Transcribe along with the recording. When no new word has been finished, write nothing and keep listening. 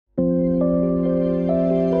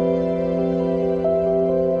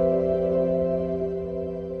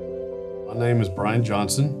name is Brian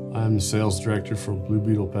Johnson. I'm the sales director for Blue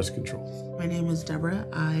Beetle Pest Control. My name is Deborah.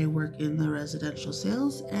 I work in the residential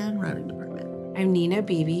sales and routing department. I'm Nina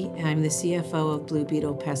Beebe, and I'm the CFO of Blue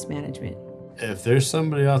Beetle Pest Management. If there's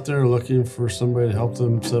somebody out there looking for somebody to help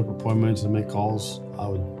them set up appointments and make calls, I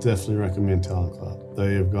would definitely recommend Talent Cloud.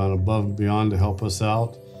 They have gone above and beyond to help us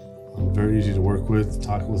out. Very easy to work with,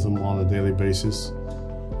 talking with them on a daily basis,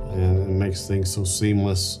 and it makes things so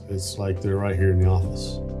seamless. It's like they're right here in the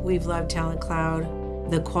office. We've loved Talent Cloud.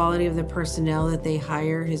 The quality of the personnel that they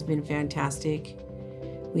hire has been fantastic.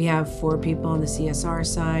 We have 4 people on the CSR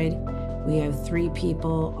side. We have 3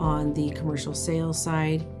 people on the commercial sales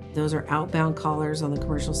side. Those are outbound callers on the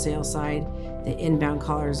commercial sales side. The inbound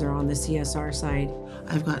callers are on the CSR side.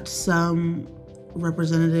 I've got some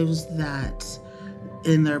representatives that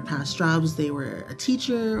in their past jobs, they were a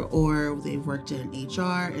teacher or they've worked in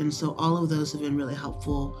HR. And so all of those have been really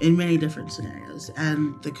helpful in many different scenarios.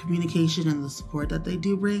 And the communication and the support that they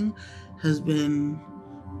do bring has been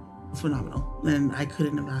phenomenal. And I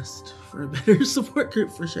couldn't have asked for a better support group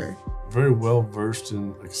for sure. Very well versed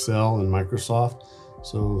in Excel and Microsoft.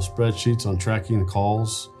 So spreadsheets on tracking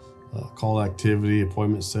calls, call activity,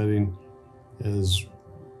 appointment setting has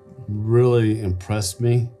really impressed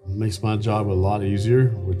me. It makes my job a lot easier,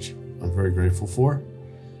 which I'm very grateful for.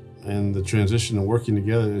 And the transition of working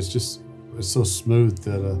together is just, it's so smooth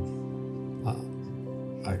that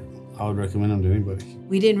I would recommend them to anybody.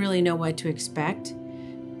 We didn't really know what to expect,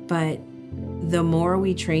 but the more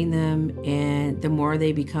we train them and the more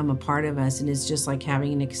they become a part of us, and it's just like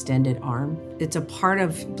having an extended arm. It's a part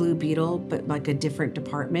of Blue Beetle, but like a different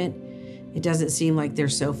department. It doesn't seem like they're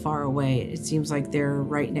so far away. It seems like they're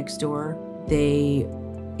right next door. They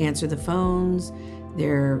answer the phones.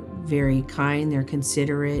 They're very kind, they're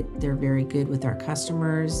considerate, they're very good with our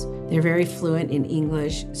customers. They're very fluent in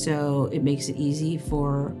English, so it makes it easy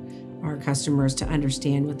for our customers to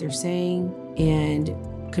understand what they're saying. And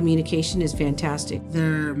communication is fantastic.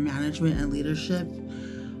 Their management and leadership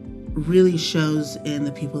really shows in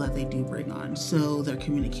the people that they do bring on. So their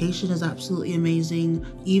communication is absolutely amazing.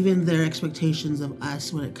 Even their expectations of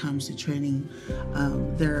us when it comes to training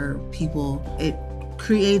their people, it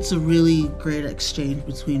creates a really great exchange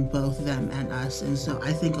between both them and us. And so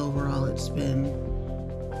I think overall it's been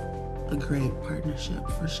a great partnership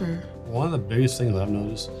for sure. One of the biggest things I've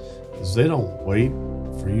noticed is they don't wait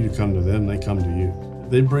for you to come to them, they come to you.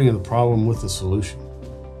 They bring in the problem with the solution.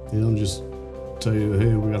 They don't just tell you,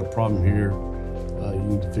 hey, we got a problem here, you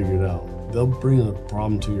need to figure it out. They'll bring a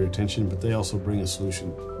problem to your attention, but they also bring a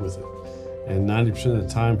solution with it. And 90% of the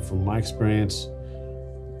time, from my experience,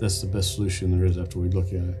 that's the best solution there is after we look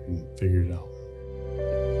at it and figure it out.